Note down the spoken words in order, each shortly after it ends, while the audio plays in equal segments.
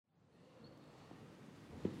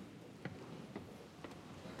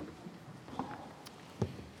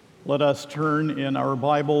Let us turn in our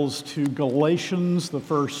Bibles to Galatians, the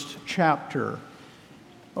first chapter.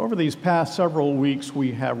 Over these past several weeks,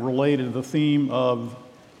 we have related the theme of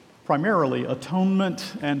primarily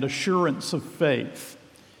atonement and assurance of faith.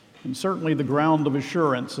 And certainly the ground of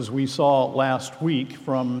assurance, as we saw last week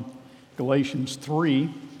from Galatians 3,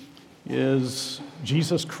 is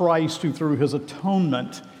Jesus Christ, who through his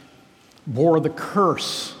atonement bore the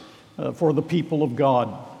curse for the people of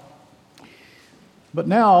God. But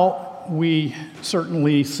now we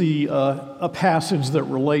certainly see a passage that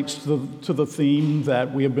relates to the theme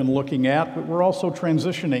that we have been looking at, but we're also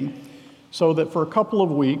transitioning so that for a couple of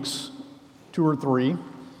weeks, 2 or 3,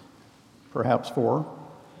 perhaps 4,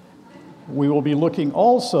 we will be looking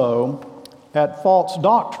also at false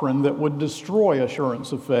doctrine that would destroy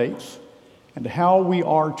assurance of faith and how we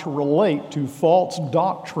are to relate to false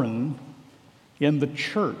doctrine in the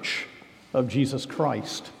church of Jesus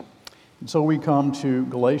Christ. And so we come to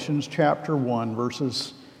Galatians chapter 1,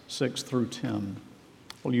 verses 6 through 10.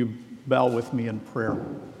 Will you bow with me in prayer?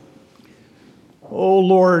 O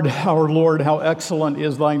Lord, our Lord, how excellent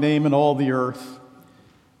is thy name in all the earth.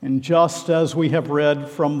 And just as we have read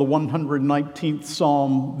from the 119th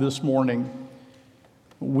Psalm this morning,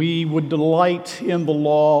 we would delight in the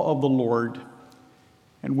law of the Lord,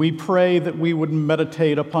 and we pray that we would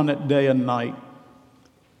meditate upon it day and night.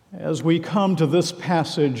 As we come to this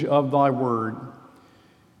passage of thy word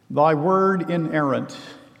inerrant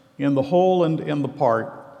in the whole and in the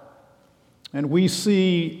part, and we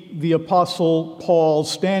see the Apostle Paul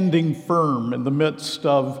standing firm in the midst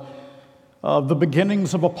of the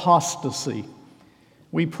beginnings of apostasy,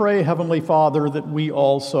 we pray, Heavenly Father, that we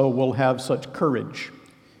also will have such courage,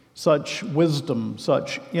 such wisdom,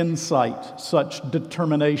 such insight, such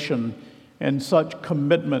determination, and such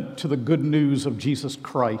commitment to the good news of Jesus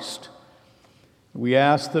Christ. We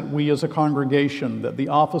ask that we as a congregation, that the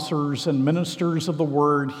officers and ministers of the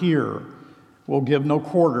word here will give no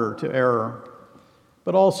quarter to error.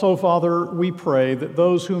 But also, Father, we pray that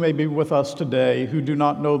those who may be with us today who do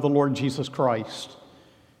not know the Lord Jesus Christ,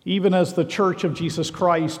 even as the Church of Jesus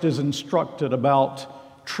Christ is instructed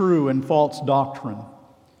about true and false doctrine,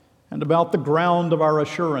 and about the ground of our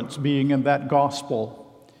assurance being in that gospel,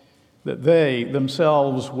 that they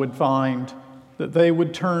themselves would find that they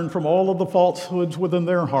would turn from all of the falsehoods within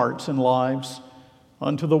their hearts and lives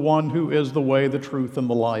unto the one who is the way, the truth, and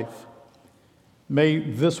the life. May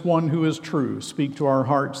this one who is true speak to our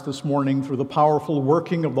hearts this morning through the powerful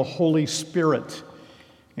working of the Holy Spirit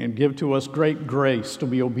and give to us great grace to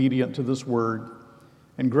be obedient to this word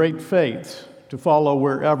and great faith to follow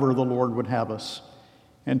wherever the Lord would have us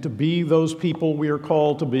and to be those people we are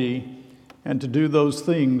called to be and to do those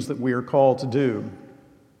things that we are called to do,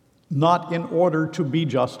 not in order to be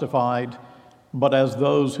justified, but as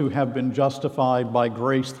those who have been justified by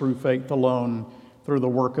grace through faith alone, through the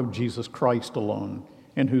work of Jesus Christ alone,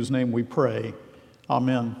 in whose name we pray.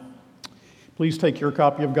 Amen. Please take your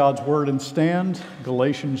copy of God's Word and stand.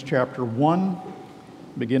 Galatians chapter 1,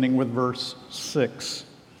 beginning with verse 6.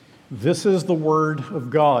 This is the Word of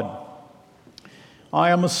God.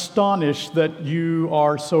 I am astonished that you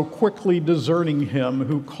are so quickly deserting him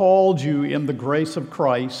who called you in the grace of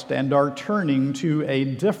Christ and are turning to a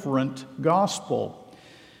different gospel.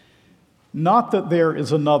 Not that there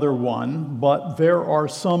is another one, but there are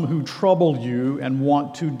some who trouble you and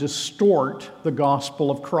want to distort the gospel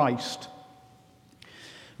of Christ.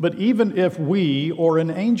 But even if we or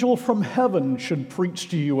an angel from heaven should preach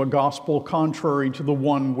to you a gospel contrary to the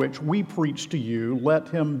one which we preach to you, let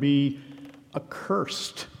him be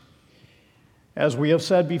accursed. As we have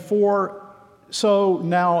said before, so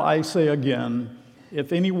now I say again,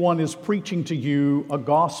 if anyone is preaching to you a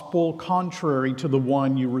gospel contrary to the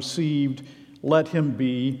one you received, let him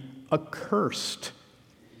be accursed.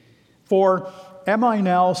 For am I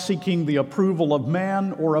now seeking the approval of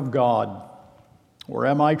man or of God? Or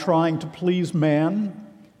am I trying to please man?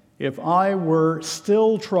 If I were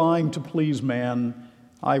still trying to please man,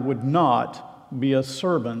 I would not be a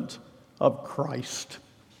servant of Christ.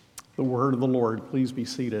 The word of the Lord. Please be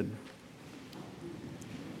seated.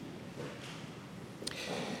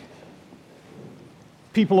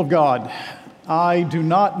 People of God, I do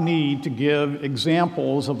not need to give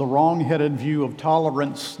examples of the wrong-headed view of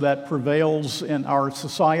tolerance that prevails in our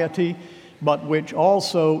society, but which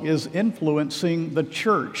also is influencing the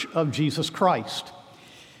Church of Jesus Christ.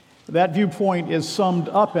 That viewpoint is summed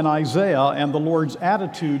up in Isaiah and the Lord's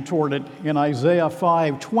attitude toward it in Isaiah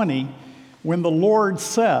 5:20, when the Lord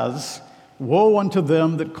says, "Woe unto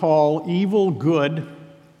them that call evil good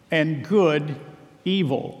and good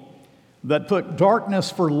evil, that put darkness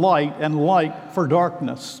for light and light for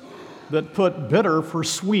darkness, that put bitter for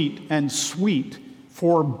sweet and sweet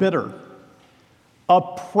for bitter.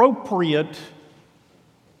 Appropriate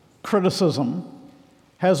criticism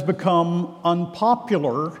has become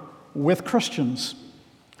unpopular with Christians.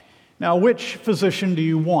 Now, which physician do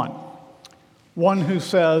you want? One who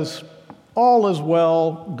says, all is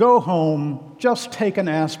well, go home, just take an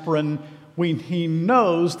aspirin, when he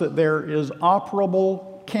knows that there is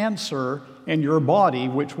operable cancer in your body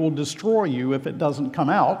which will destroy you if it doesn't come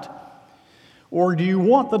out? Or do you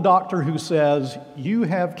want the doctor who says, you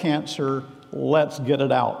have cancer, let's get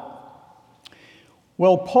it out?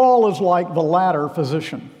 Well, Paul is like the latter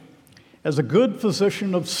physician. As a good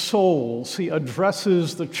physician of souls, he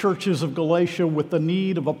addresses the churches of Galatia with the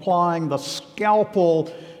need of applying the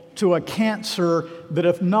scalpel to a cancer that,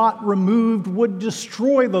 if not removed, would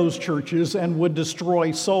destroy those churches and would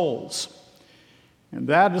destroy souls. And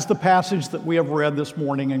that is the passage that we have read this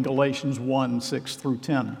morning in Galatians 1, 6 through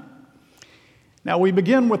 10. Now we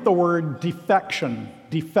begin with the word defection,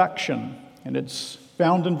 and it's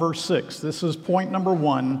found in verse 6. This is point number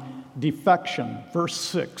 1, defection, verse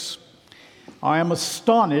 6. I am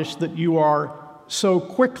astonished that you are so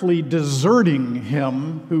quickly deserting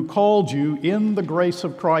him who called you in the grace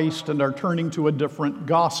of Christ and are turning to a different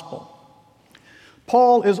gospel.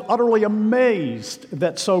 Paul is utterly amazed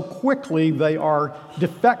that so quickly they are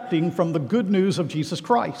defecting from the good news of Jesus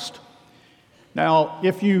Christ. Now,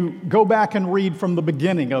 if you go back and read from the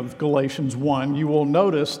beginning of Galatians 1, you will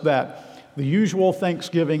notice that the usual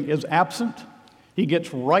thanksgiving is absent. He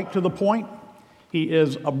gets right to the point. He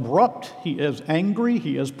is abrupt, he is angry,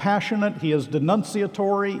 he is passionate, he is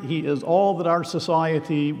denunciatory, he is all that our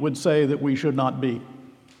society would say that we should not be.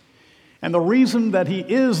 And the reason that he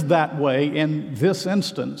is that way in this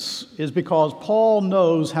instance is because Paul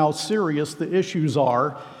knows how serious the issues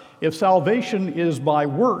are. If salvation is by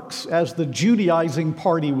works, as the Judaizing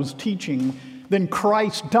party was teaching, then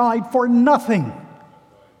Christ died for nothing.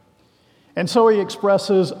 And so he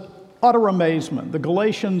expresses utter amazement. The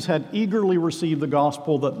Galatians had eagerly received the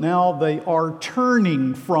gospel that now they are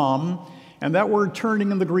turning from, and that word turning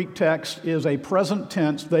in the Greek text is a present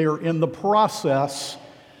tense. They are in the process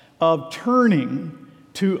of turning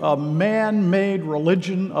to a man-made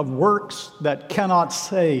religion of works that cannot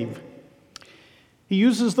save. He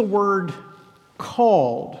uses the word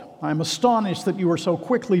called. I'm astonished that you are so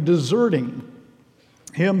quickly deserting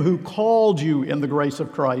him who called you in the grace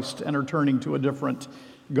of Christ and are turning to a different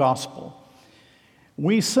gospel.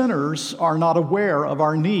 We sinners are not aware of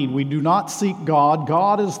our need. We do not seek God.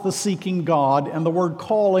 God is the seeking God, and the word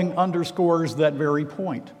calling underscores that very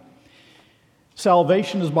point.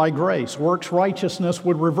 Salvation is by grace. Works righteousness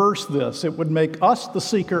would reverse this. It would make us the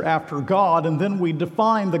seeker after God, and then we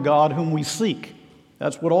define the God whom we seek.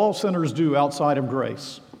 That's what all sinners do outside of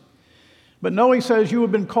grace. But no, he says, you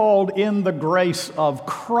have been called in the grace of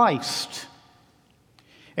Christ.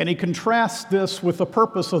 And he contrasts this with the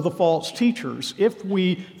purpose of the false teachers. If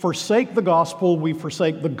we forsake the gospel, we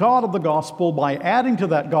forsake the God of the gospel by adding to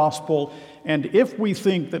that gospel. And if we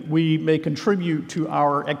think that we may contribute to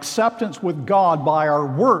our acceptance with God by our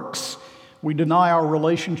works, we deny our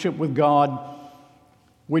relationship with God,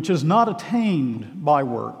 which is not attained by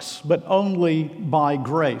works, but only by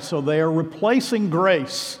grace. So they are replacing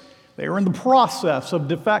grace. They are in the process of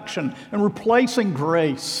defection and replacing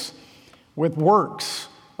grace with works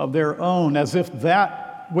of their own, as if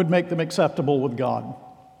that would make them acceptable with God.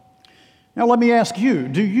 Now let me ask you,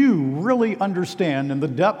 do you really understand in the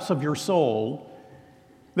depths of your soul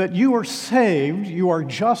that you are saved, you are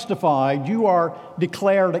justified, you are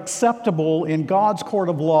declared acceptable in God's court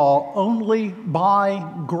of law only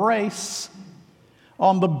by grace,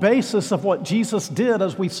 on the basis of what Jesus did,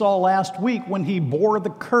 as we saw last week, when he bore the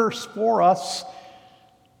curse for us,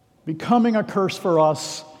 becoming a curse for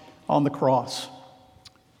us on the cross?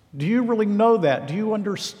 Do you really know that? Do you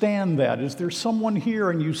understand that? Is there someone here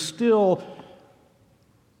and you still,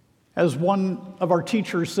 as one of our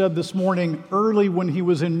teachers said this morning, early when he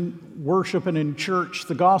was in worship and in church,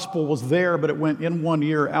 the gospel was there, but it went in one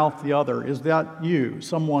ear, out the other. Is that you,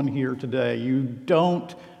 someone here today? You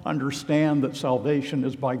don't understand that salvation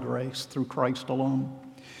is by grace through Christ alone.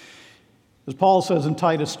 As Paul says in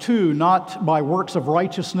Titus 2, not by works of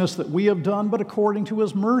righteousness that we have done, but according to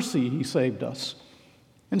his mercy he saved us.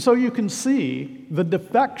 And so you can see the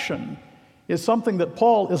defection is something that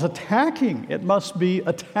Paul is attacking. It must be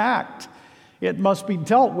attacked. It must be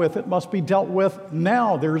dealt with. It must be dealt with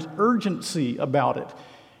now. There's urgency about it.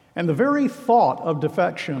 And the very thought of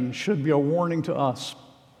defection should be a warning to us.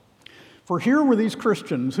 For here were these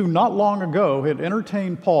Christians who not long ago had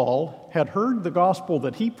entertained Paul, had heard the gospel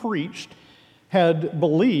that he preached, had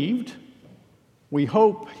believed, We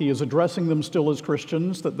hope he is addressing them still as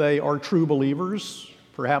Christians, that they are true believers.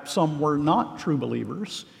 Perhaps some were not true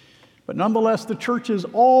believers. But nonetheless, the churches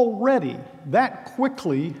already that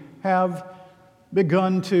quickly have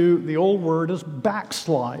begun to, the old word is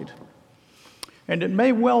backslide. And it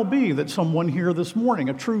may well be that someone here this morning,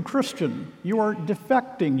 a true Christian, you are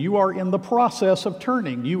defecting, you are in the process of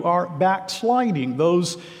turning, you are backsliding.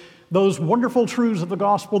 Those wonderful truths of the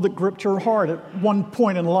gospel that gripped your heart at one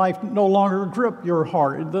point in life no longer grip your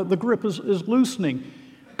heart. The grip is loosening.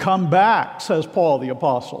 Come back, says Paul the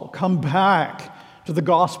Apostle. Come back to the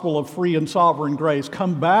gospel of free and sovereign grace.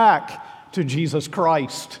 Come back to Jesus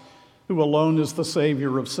Christ, who alone is the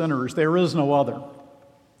Savior of sinners. There is no other.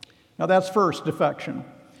 Now that's first, defection.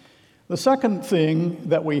 The second thing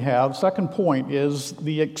that we have, second point, is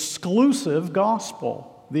the exclusive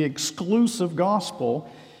gospel. The exclusive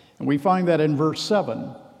gospel, and we find that in verse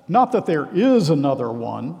 7. Not that there is another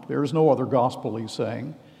one, there is no other gospel, he's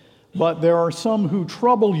saying, but there are some who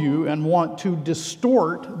trouble you and want to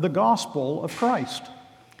distort the gospel of Christ.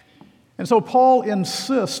 And so Paul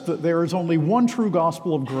insists that there is only one true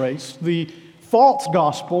gospel of grace. The false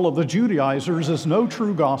gospel of the Judaizers is no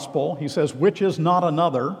true gospel. He says, which is not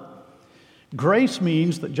another. Grace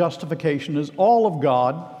means that justification is all of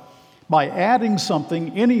God. By adding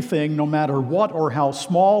something, anything, no matter what or how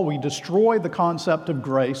small, we destroy the concept of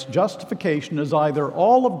grace. Justification is either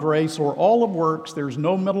all of grace or all of works. There's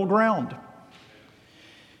no middle ground.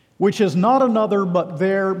 Which is not another, but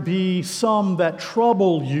there be some that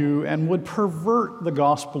trouble you and would pervert the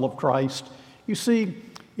gospel of Christ. You see,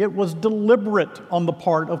 it was deliberate on the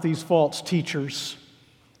part of these false teachers.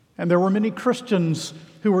 And there were many Christians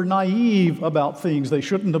who were naive about things they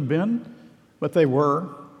shouldn't have been, but they were.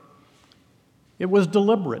 It was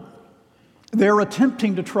deliberate. They're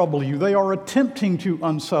attempting to trouble you. They are attempting to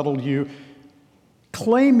unsettle you,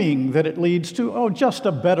 claiming that it leads to, just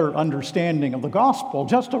a better understanding of the gospel,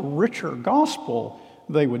 just a richer gospel,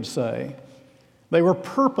 they would say. They were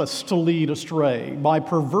purposed to lead astray by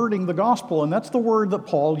perverting the gospel, and that's the word that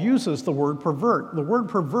Paul uses, the word pervert. The word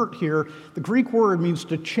pervert here, the Greek word means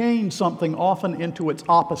to change something often into its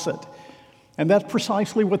opposite. And that's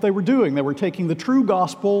precisely what they were doing. They were taking the true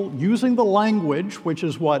gospel, using the language, which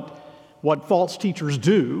is what false teachers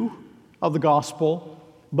do of the gospel,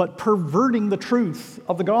 but perverting the truth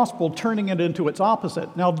of the gospel, turning it into its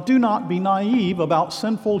opposite. Now, do not be naive about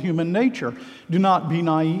sinful human nature. Do not be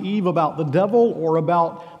naive about the devil or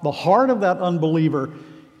about the heart of that unbeliever.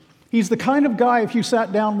 He's the kind of guy, if you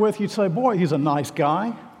sat down with, you'd say, boy, he's a nice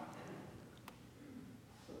guy.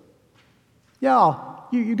 Yeah,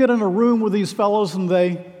 you get in a room with these fellows and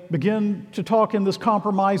they begin to talk in this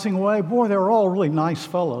compromising way. Boy, they're all really nice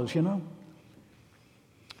fellows, you know.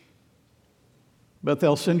 But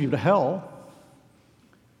they'll send you to hell.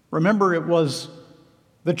 Remember, it was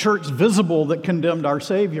the church visible that condemned our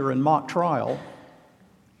Savior in mock trial.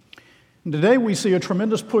 And today we see a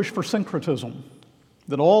tremendous push for syncretism,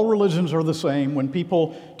 that all religions are the same. When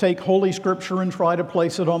people take Holy Scripture and try to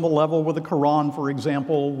place it on the level with the Quran, for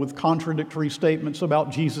example, with contradictory statements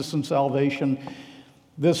about Jesus and salvation,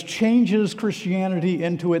 this changes Christianity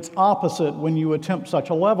into its opposite when you attempt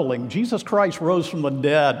such a leveling. Jesus Christ rose from the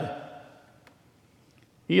dead.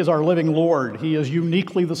 He is our living Lord. He is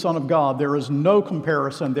uniquely the Son of God. There is no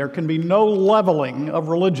comparison. There can be no leveling of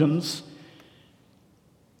religions.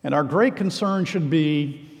 And our great concern should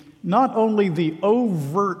be not only the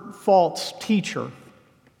overt false teacher,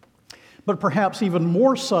 but perhaps even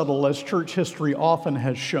more subtle, as church history often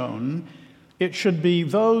has shown, it should be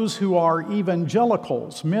those who are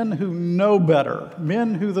evangelicals, men who know better,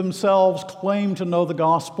 men who themselves claim to know the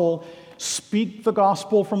gospel, speak the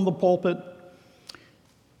gospel from the pulpit,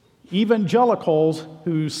 evangelicals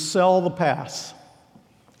who sell the pass.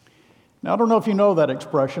 Now, I don't know if you know that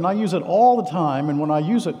expression. I use it all the time, and when I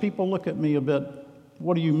use it, people look at me a bit,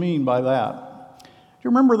 what do you mean by that? Do you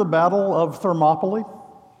remember the Battle of Thermopylae?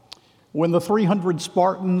 When the 300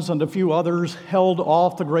 Spartans and a few others held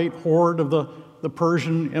off the great horde of the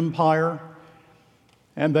Persian Empire,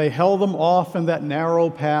 and they held them off in that narrow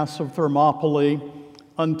pass of Thermopylae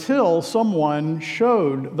until someone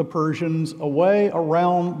showed the Persians a way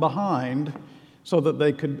around behind so that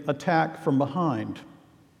they could attack from behind,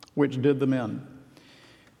 which did them in.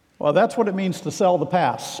 Well, that's what it means to sell the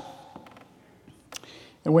pass.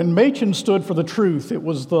 And when Machen stood for the truth, it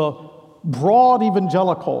was the broad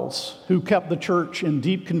evangelicals who kept the church in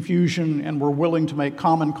deep confusion and were willing to make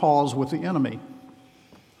common cause with the enemy.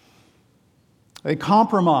 They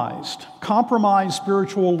compromised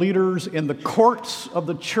spiritual leaders in the courts of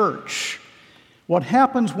the church. What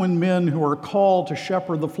happens when men who are called to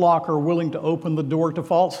shepherd the flock are willing to open the door to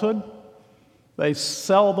falsehood? They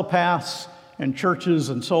sell the pass, and churches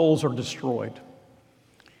and souls are destroyed.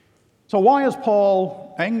 So why is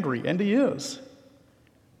Paul angry? And he is.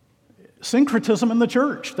 Syncretism in the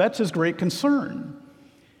church, that's his great concern.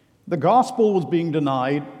 The gospel was being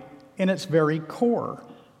denied in its very core.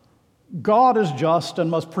 God is just and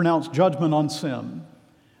must pronounce judgment on sin.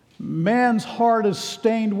 Man's heart is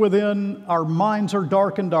stained within, our minds are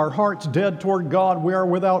darkened, our hearts dead toward God, we are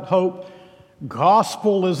without hope.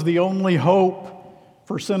 Gospel is the only hope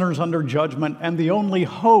for sinners under judgment and the only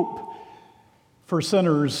hope for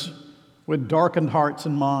sinners with darkened hearts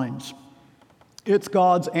and minds. It's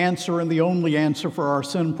God's answer and the only answer for our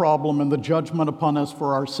sin problem and the judgment upon us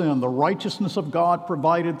for our sin. The righteousness of God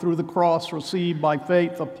provided through the cross, received by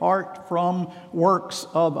faith apart from works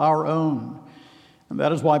of our own. And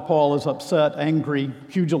that is why Paul is upset, angry,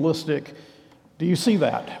 pugilistic. Do you see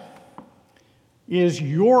that? Is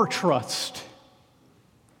your trust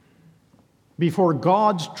before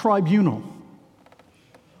God's tribunal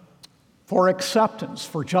for acceptance,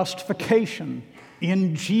 for justification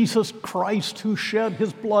in Jesus Christ, who shed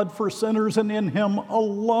his blood for sinners, and in him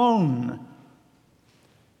alone?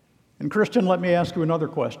 And Christian, let me ask you another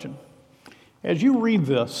question. As you read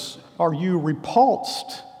this, are you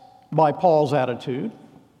repulsed by Paul's attitude,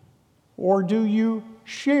 or do you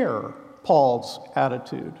share Paul's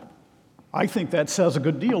attitude? I think that says a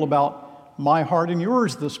good deal about my heart and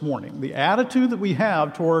yours this morning. The attitude that we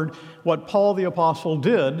have toward what Paul the Apostle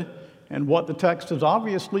did and what the text is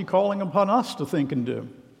obviously calling upon us to think and do.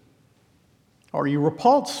 Are you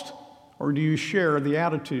repulsed, or do you share the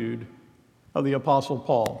attitude of the Apostle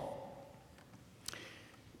Paul?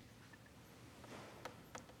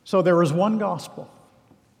 So there is one gospel,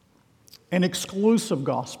 an exclusive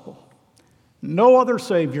gospel. No other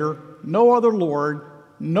Savior, no other Lord,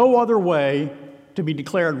 no other way to be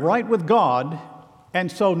declared right with God,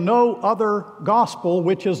 and so no other gospel,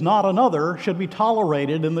 which is not another, should be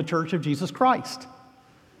tolerated in the Church of Jesus Christ,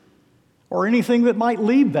 or anything that might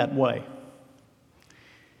lead that way.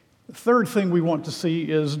 The third thing we want to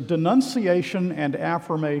see is denunciation and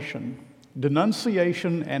affirmation.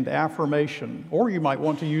 Denunciation and affirmation, or you might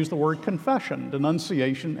want to use the word confession,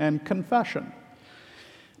 denunciation and confession.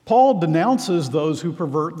 Paul denounces those who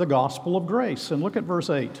pervert the gospel of grace, and look at verse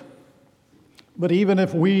 8. But even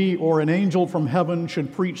if we or an angel from heaven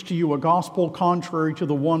should preach to you a gospel contrary to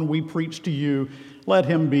the one we preach to you, let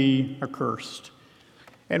him be accursed.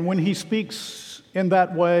 And when he speaks in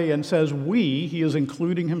that way and says we, he is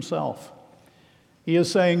including himself. He is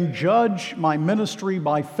saying, judge my ministry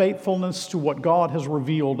by faithfulness to what God has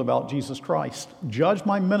revealed about Jesus Christ. Judge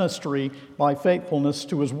my ministry by faithfulness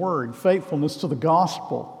to his word, faithfulness to the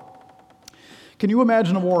gospel. Can you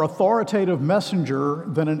imagine a more authoritative messenger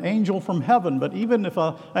than an angel from heaven? But even if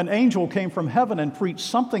an angel came from heaven and preached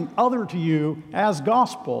something other to you as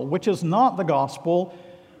gospel, which is not the gospel,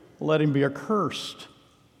 let him be accursed.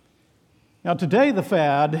 Now, today the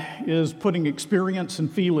fad is putting experience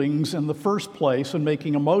and feelings in the first place and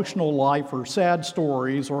making emotional life or sad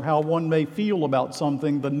stories or how one may feel about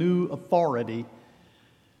something the new authority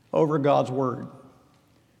over God's word.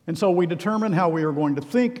 And so we determine how we are going to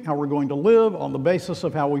think, how we're going to live on the basis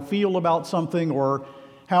of how we feel about something or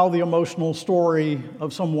how the emotional story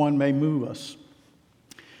of someone may move us.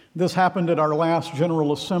 This happened at our last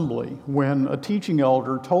General Assembly when a teaching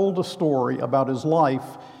elder told a story about his life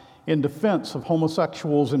in defense of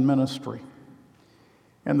homosexuals in ministry.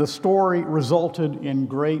 And the story resulted in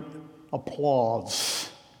great applause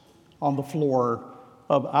on the floor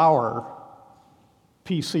of our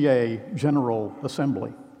PCA General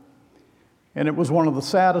Assembly. And it was one of the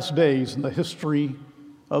saddest days in the history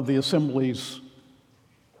of the assemblies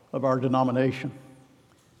of our denomination,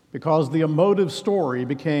 because the emotive story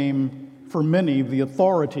became, for many, the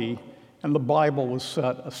authority, and the Bible was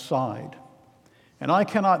set aside. And I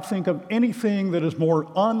cannot think of anything that is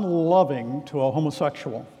more unloving to a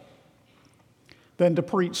homosexual than to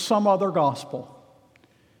preach some other gospel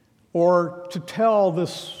or to tell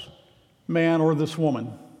this man or this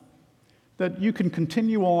woman that you can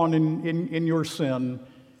continue on in your sin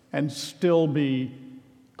and still be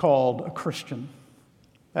called a Christian.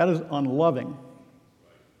 That is unloving.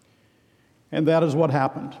 And that is what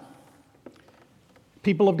happened.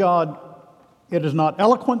 People of God, it is not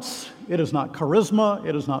eloquence, it is not charisma,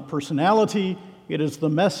 it is not personality, it is the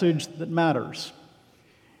message that matters.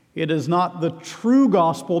 It is not the true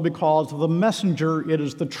gospel because of the messenger, it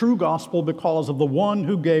is the true gospel because of the one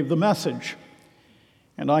who gave the message.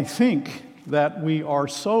 And I think that we are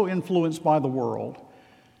so influenced by the world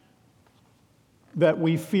that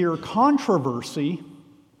we fear controversy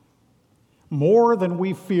more than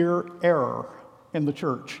we fear error in the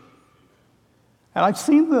church. And I've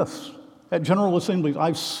seen this at General Assemblies.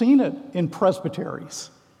 I've seen it in presbyteries.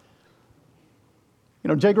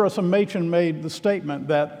 J. Gresham Machen made the statement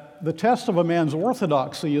that the test of a man's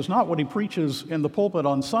orthodoxy is not what he preaches in the pulpit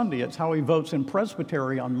on Sunday, it's how he votes in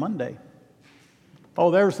presbytery on Monday.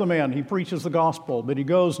 Oh, there's the man. He preaches the gospel, but he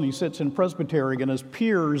goes and he sits in presbytery, and his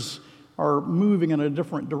peers are moving in a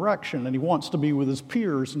different direction, and he wants to be with his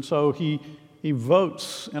peers, and so he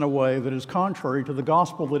votes in a way that is contrary to the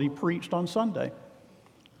gospel that he preached on Sunday.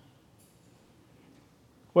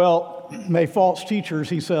 Well, may false teachers,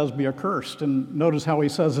 he says, be accursed. And notice how he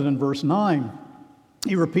says it in verse 9.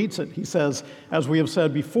 He repeats it. He says, as we have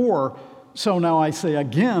said before, so now I say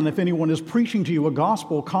again, if anyone is preaching to you a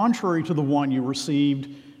gospel contrary to the one you received,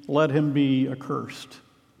 let him be accursed.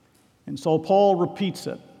 And so Paul repeats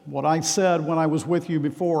it. What I said when I was with you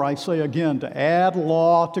before, I say again, to add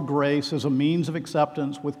law to grace as a means of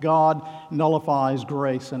acceptance with God nullifies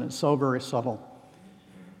grace, and it's so very subtle.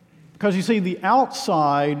 Because you see, the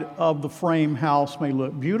outside of the frame house may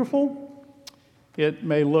look beautiful. It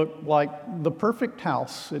may look like the perfect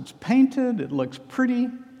house. It's painted, it looks pretty,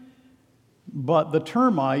 but the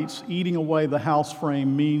termites eating away the house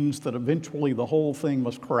frame means that eventually the whole thing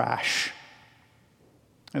must crash.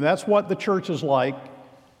 And that's what the church is like,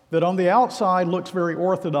 that on the outside looks very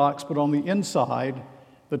orthodox, but on the inside,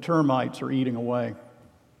 the termites are eating away.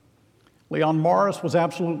 Leon Morris was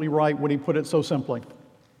absolutely right when he put it so simply.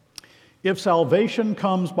 If salvation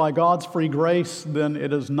comes by God's free grace, then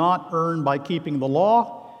it is not earned by keeping the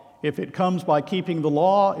law. If it comes by keeping the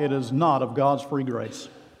law, it is not of God's free grace.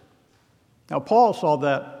 Now, Paul saw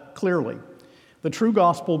that clearly. The true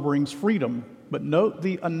gospel brings freedom, but note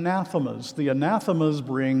the anathemas. The anathemas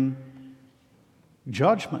bring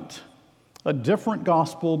judgment. A different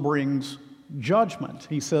gospel brings judgment.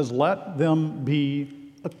 He says, let them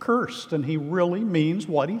be accursed, and he really means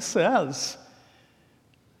what he says.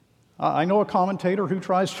 I know a commentator who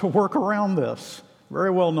tries to work around this, very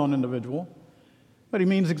well-known individual, but he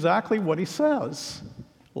means exactly what he says.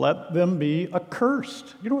 Let them be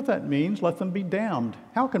accursed. You know what that means? Let them be damned.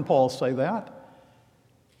 How can Paul say that?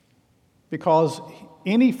 Because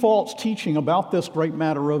any false teaching about this great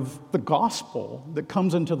matter of the gospel that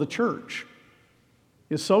comes into the church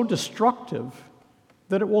is so destructive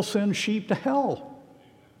that it will send sheep to hell.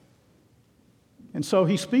 And so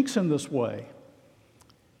he speaks in this way.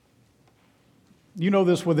 You know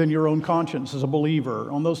this within your own conscience as a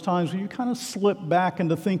believer, on those times when you kind of slip back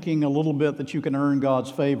into thinking a little bit that you can earn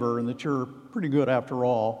God's favor and that you're pretty good after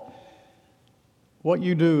all. What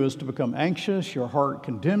you do is to become anxious, your heart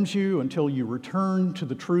condemns you until you return to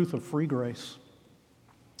the truth of free grace.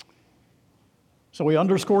 So he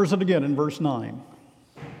underscores it again in verse 9.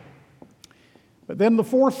 But then the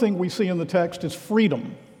fourth thing we see in the text is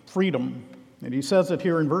freedom. Freedom. And he says it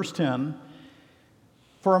here in verse 10.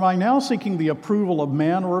 For am I now seeking the approval of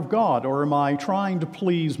man or of God? Or am I trying to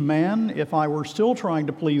please man? If I were still trying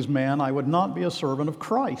to please man, I would not be a servant of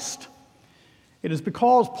Christ. It is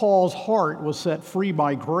because Paul's heart was set free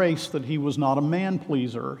by grace that he was not a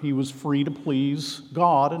man-pleaser. He was free to please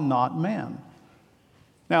God and not man.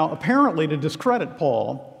 Now, apparently, to discredit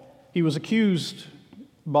Paul, he was accused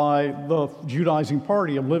by the Judaizing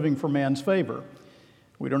party of living for man's favor.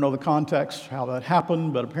 We don't know the context, how that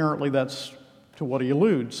happened, but apparently that's to what he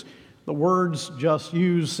alludes. The words just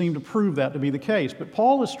used seem to prove that to be the case. But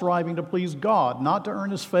Paul is striving to please God, not to earn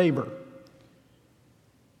his favor,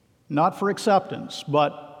 not for acceptance,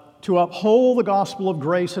 but to uphold the gospel of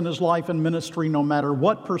grace in his life and ministry, no matter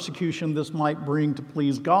what persecution this might bring, to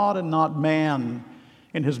please God and not man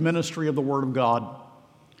in his ministry of the Word of God.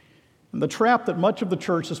 And the trap that much of the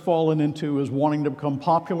church has fallen into is wanting to become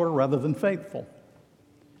popular rather than faithful,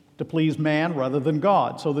 to please man rather than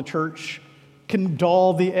God. So the church can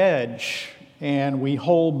dull the edge, and we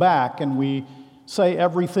hold back, and we say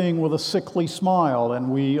everything with a sickly smile, and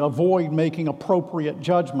we avoid making appropriate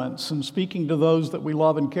judgments and speaking to those that we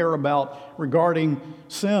love and care about regarding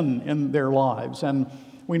sin in their lives. And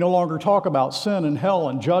we no longer talk about sin and hell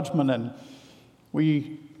and judgment, and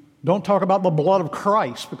we don't talk about the blood of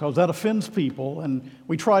Christ because that offends people, and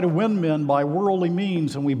we try to win men by worldly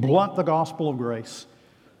means, and we blunt the gospel of grace.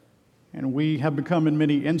 And we have become, in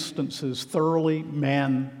many instances, thoroughly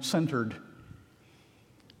man-centered.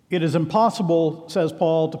 It is impossible, says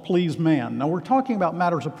Paul, to please man. Now, we're talking about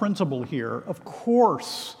matters of principle here. Of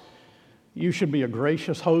course, you should be a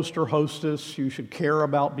gracious host or hostess. You should care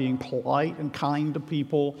about being polite and kind to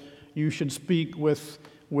people. You should speak with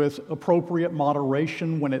appropriate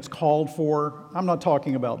moderation when it's called for. I'm not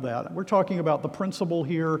talking about that. We're talking about the principle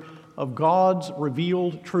here of God's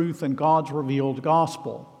revealed truth and God's revealed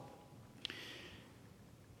gospel.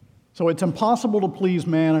 So it's impossible to please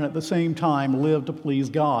man and at the same time live to please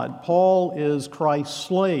God. Paul is Christ's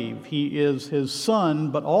slave. He is his son,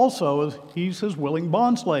 but also he's his willing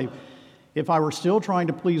bondslave. If I were still trying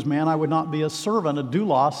to please man, I would not be a servant, a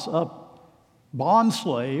doulos, a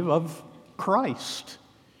bondslave of Christ.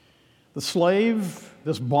 The slave,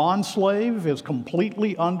 this bondslave, is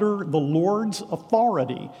completely under the Lord's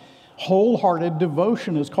authority. Wholehearted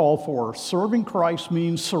devotion is called for. Serving Christ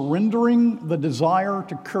means surrendering the desire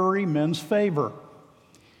to curry men's favor.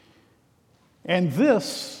 And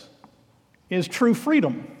this is true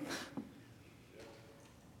freedom.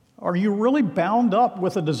 Are you really bound up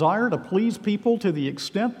with a desire to please people to the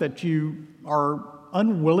extent that you are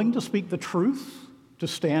unwilling to speak the truth, to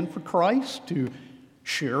stand for Christ, to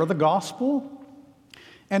share the gospel?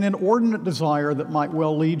 An inordinate desire that might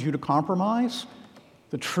well lead you to compromise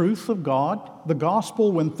the truth of God. The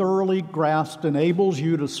gospel, when thoroughly grasped, enables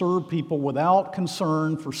you to serve people without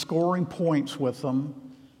concern for scoring points with them,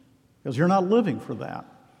 because you're not living for that,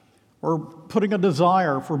 or putting a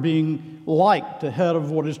desire for being liked ahead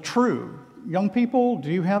of what is true. Young people,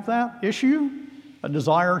 do you have that issue? A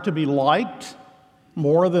desire to be liked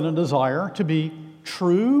more than a desire to be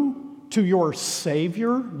true to your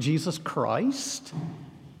Savior, Jesus Christ?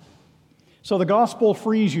 So the gospel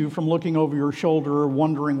frees you from looking over your shoulder,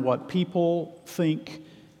 wondering what people think,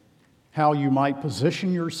 how you might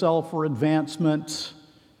position yourself for advancement,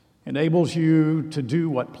 enables you to do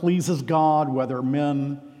what pleases God, whether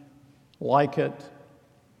men like it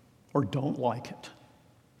or don't like it.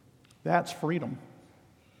 That's freedom.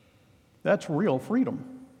 That's real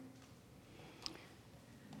freedom.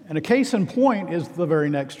 And a case in point is the very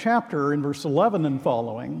next chapter in verse 11 and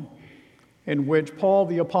following, in which Paul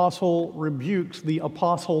the apostle rebukes the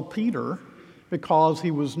apostle Peter because he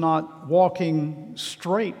was not walking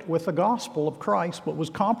straight with the gospel of Christ, but was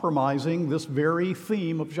compromising this very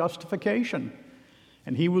theme of justification.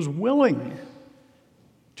 And he was willing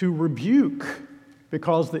to rebuke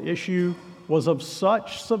because the issue was of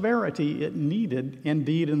such severity it needed,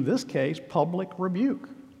 indeed in this case, public rebuke.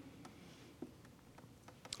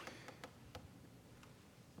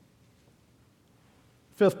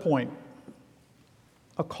 Fifth point,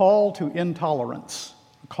 a call to intolerance.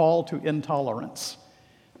 A call to intolerance.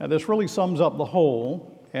 Now, this really sums up the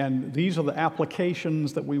whole, and these are the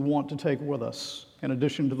applications that we want to take with us, in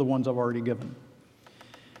addition to the ones I've already given.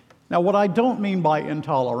 Now, what I don't mean by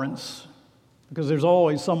intolerance, because there's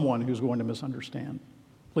always someone who's going to misunderstand.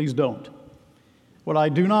 Please don't. What I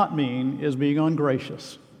do not mean is being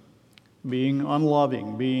ungracious, being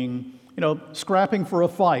unloving, being scrapping for a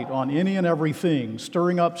fight on any and everything,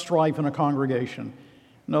 stirring up strife in a congregation.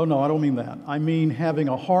 No, I don't mean that. I mean having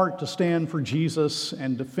a heart to stand for Jesus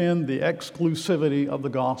and defend the exclusivity of the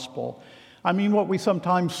gospel. I mean what we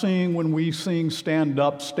sometimes sing when we sing, stand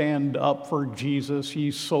up for Jesus,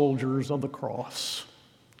 ye soldiers of the cross.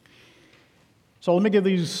 So let me give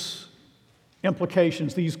these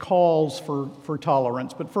implications, these calls for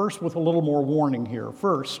tolerance, but first with a little more warning here.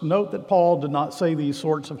 First, note that Paul did not say these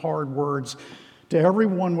sorts of hard words to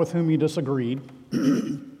everyone with whom he disagreed.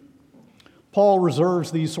 Paul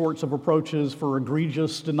reserves these sorts of approaches for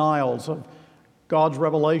egregious denials of God's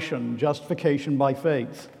revelation, justification by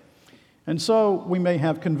faith. And so we may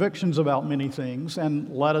have convictions about many things,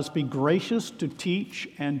 and let us be gracious to teach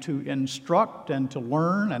and to instruct and to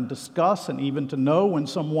learn and discuss and even to know when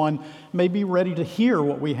someone may be ready to hear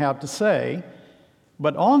what we have to say.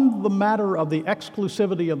 But on the matter of the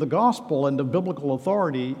exclusivity of the gospel and of biblical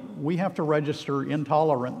authority, we have to register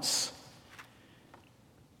intolerance.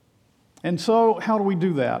 And so how do we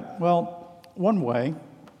do that? Well, one way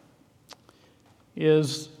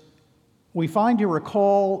is we find here a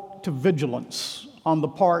call to vigilance on the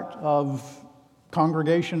part of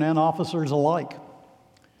congregation and officers alike.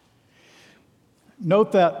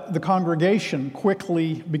 Note that the congregation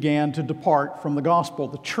quickly began to depart from the gospel.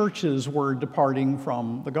 The churches were departing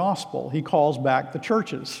from the gospel. He calls back the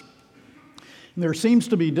churches. And there seems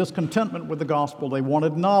to be discontentment with the gospel. They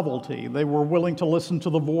wanted novelty. They were willing to listen to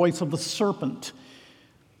the voice of the serpent.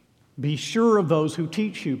 Be sure of those who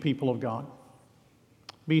teach you, people of God.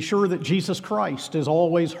 Be sure that Jesus Christ is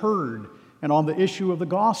always heard, and on the issue of the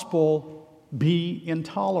gospel, be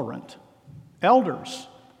intolerant. Elders,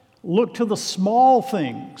 look to the small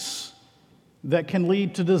things that can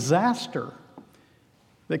lead to disaster,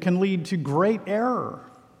 that can lead to great error.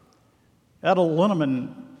 Etta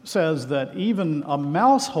Linneman says that even a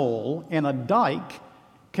mouse hole in a dike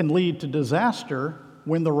can lead to disaster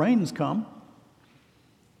when the rains come.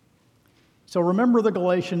 So remember, the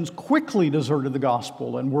Galatians quickly deserted the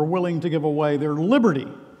gospel and were willing to give away their liberty.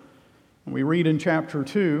 And we read in chapter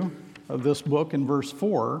 2 of this book in verse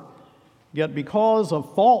 4, Yet because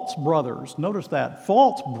of false brothers, notice that,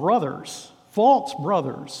 false brothers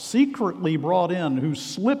secretly brought in, who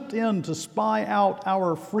slipped in to spy out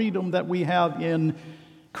our freedom that we have in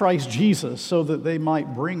Christ Jesus, so that they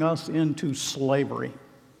might bring us into slavery.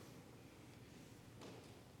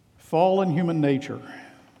 Fallen human nature.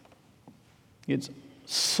 It's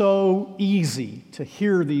so easy to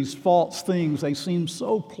hear these false things. They seem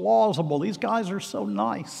so plausible. These guys are so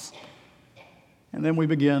nice. And then we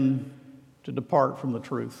begin to depart from the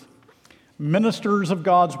truth. Ministers of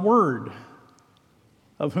God's Word,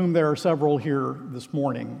 of whom there are several here this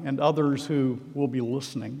morning, and others who will be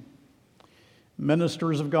listening.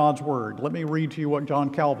 Ministers of God's Word. Let me read to you what John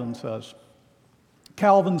Calvin says.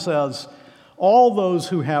 Calvin says, "All those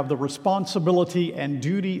who have the responsibility and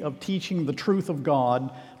duty of teaching the truth of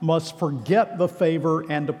God must forget the favor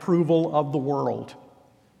and approval of the world.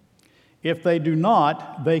 If they do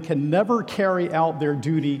not, they can never carry out their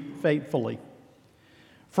duty faithfully.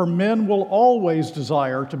 For men will always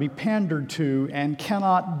desire to be pandered to and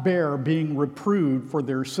cannot bear being reproved for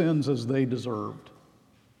their sins as they deserved.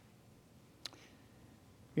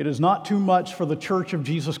 It is not too much for the Church of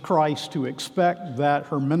Jesus Christ to expect that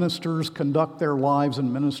her ministers conduct their lives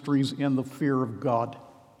and ministries in the fear of God,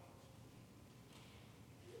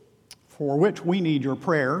 for which we need your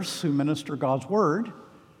prayers who minister God's Word,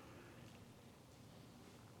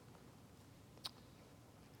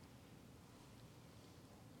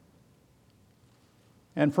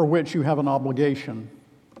 and for which you have an obligation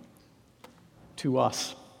to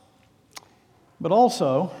us. But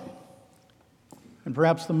also, and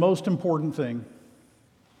perhaps the most important thing,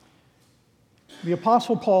 the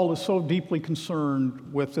Apostle Paul is so deeply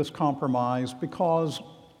concerned with this compromise because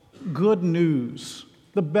good news,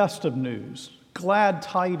 the best of news, glad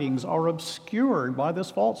tidings are obscured by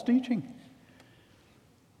this false teaching.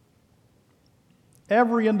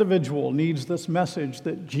 Every individual needs this message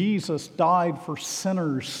that Jesus died for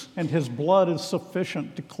sinners and his blood is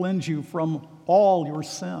sufficient to cleanse you from all your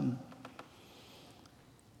sin.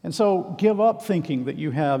 And so give up thinking that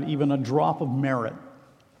you have even a drop of merit.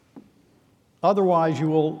 Otherwise, you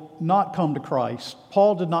will not come to Christ.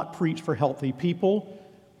 Paul did not preach for healthy people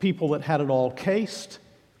that had it all cased.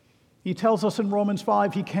 He tells us in Romans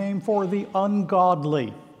 5 he came for the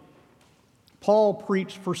ungodly. Paul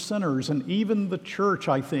preached for sinners, and even the church,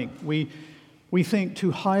 I think, we think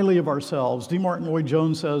too highly of ourselves. D. Martin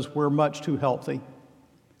Lloyd-Jones says we're much too healthy.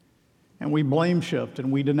 And we blame shift,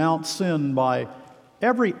 and we denounce sin by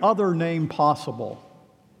every other name possible.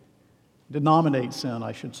 Denominate sin,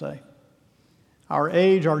 I should say. Our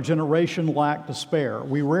age, our generation lack despair.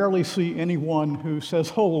 We rarely see anyone who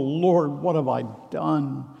says, "Oh Lord, what have I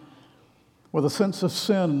done?" with a sense of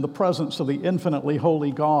sin in the presence of the infinitely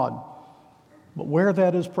holy God. But where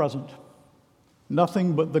that is present,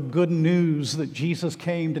 nothing but the good news that Jesus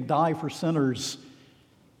came to die for sinners,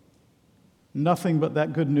 nothing but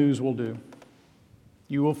that good news will do.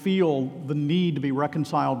 You will feel the need to be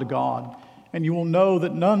reconciled to God, and you will know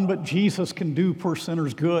that none but Jesus can do poor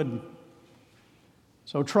sinners good.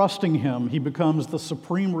 So trusting him, he becomes the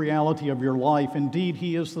supreme reality of your life. Indeed,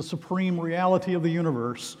 he is the supreme reality of the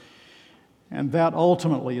universe. And that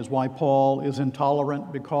ultimately is why Paul is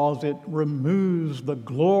intolerant, because it removes the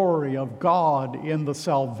glory of God in the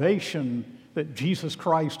salvation that Jesus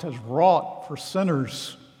Christ has wrought for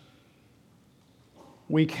sinners.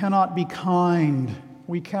 We cannot be kind,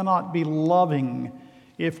 we cannot be loving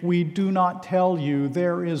if we do not tell you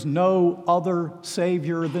there is no other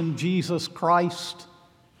Savior than Jesus Christ,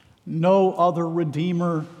 no other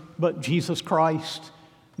Redeemer but Jesus Christ.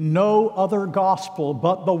 No other gospel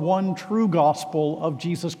but the one true gospel of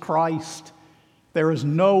Jesus Christ. There is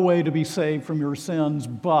no way to be saved from your sins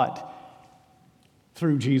but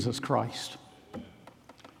through Jesus Christ.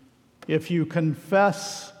 If you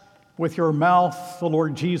confess with your mouth the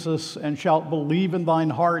Lord Jesus and shalt believe in thine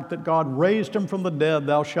heart that God raised him from the dead,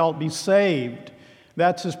 thou shalt be saved.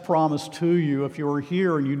 That's his promise to you. If you are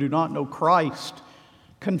here and you do not know Christ,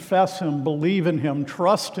 confess him, believe in him,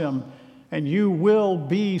 trust him, and you will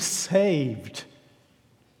be saved.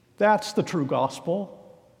 That's the true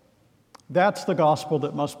gospel. That's the gospel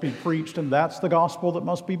that must be preached, and that's the gospel that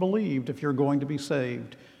must be believed if you're going to be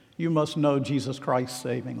saved. You must know Jesus Christ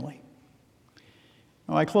savingly.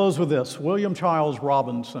 Now, I close with this. William Charles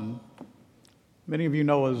Robinson, many of you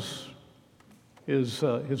know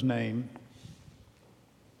his name.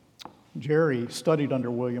 Jerry studied under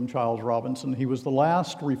William Charles Robinson. He was the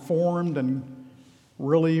last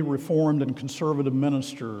really reformed and conservative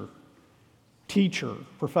minister, teacher,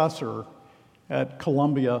 professor at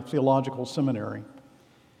Columbia Theological Seminary.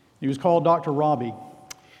 He was called Dr. Robbie.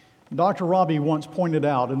 Dr. Rabi once pointed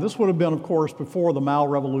out, and this would have been, of course, before the Mao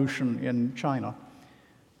Revolution in China,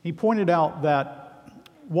 he pointed out that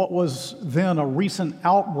what was then a recent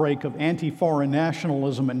outbreak of anti-foreign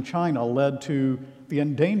nationalism in China led to the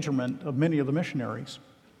endangerment of many of the missionaries.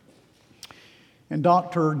 And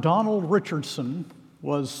Dr. Donald Richardson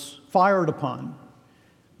was fired upon.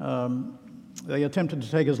 They attempted to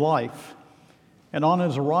take his life. And on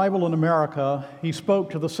his arrival in America, he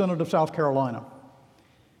spoke to the Synod of South Carolina.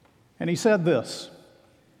 And he said this.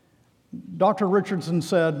 Dr. Richardson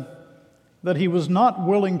said that he was not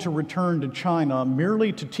willing to return to China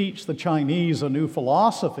merely to teach the Chinese a new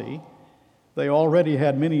philosophy. They already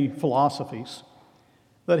had many philosophies.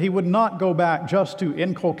 That he would not go back just to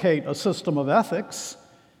inculcate a system of ethics.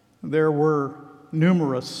 There were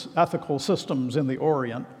numerous ethical systems in the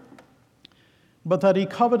Orient. But that he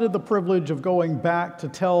coveted the privilege of going back to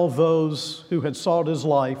tell those who had sought his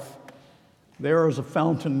life, there is a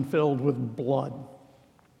fountain filled with blood,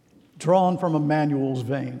 drawn from Emmanuel's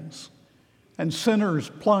veins, and sinners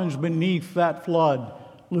plunged beneath that flood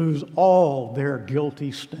lose all their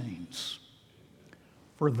guilty stains.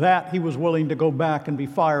 For that he was willing to go back and be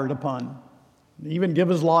fired upon, and even give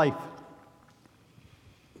his life,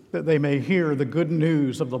 that they may hear the good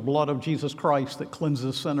news of the blood of Jesus Christ that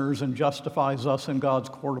cleanses sinners and justifies us in God's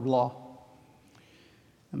court of law.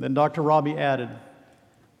 And then Dr. Rabi added,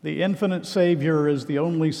 the infinite Savior is the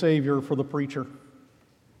only Savior for the preacher,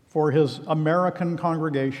 for his American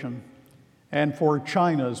congregation, and for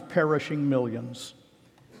China's perishing millions.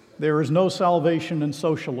 There is no salvation in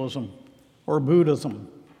socialism or Buddhism,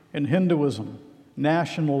 in Hinduism,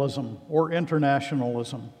 nationalism or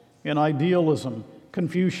internationalism, in idealism,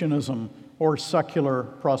 Confucianism, or secular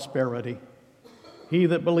prosperity. He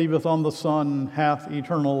that believeth on the Son hath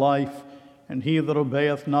eternal life, and he that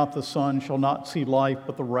obeyeth not the Son shall not see life,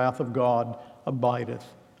 but the wrath of God abideth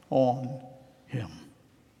on him.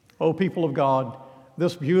 O people of God,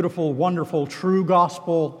 this beautiful, wonderful, true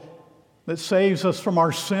gospel that saves us from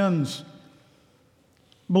our sins,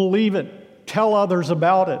 believe it, tell others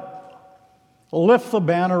about it, lift the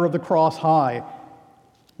banner of the cross high.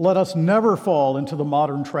 Let us never fall into the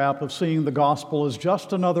modern trap of seeing the gospel as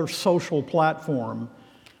just another social platform.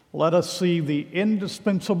 Let us see the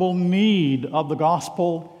indispensable need of the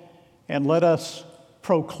gospel, and let us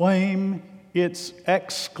proclaim its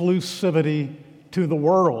exclusivity to the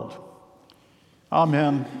world.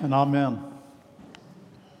 Amen and amen.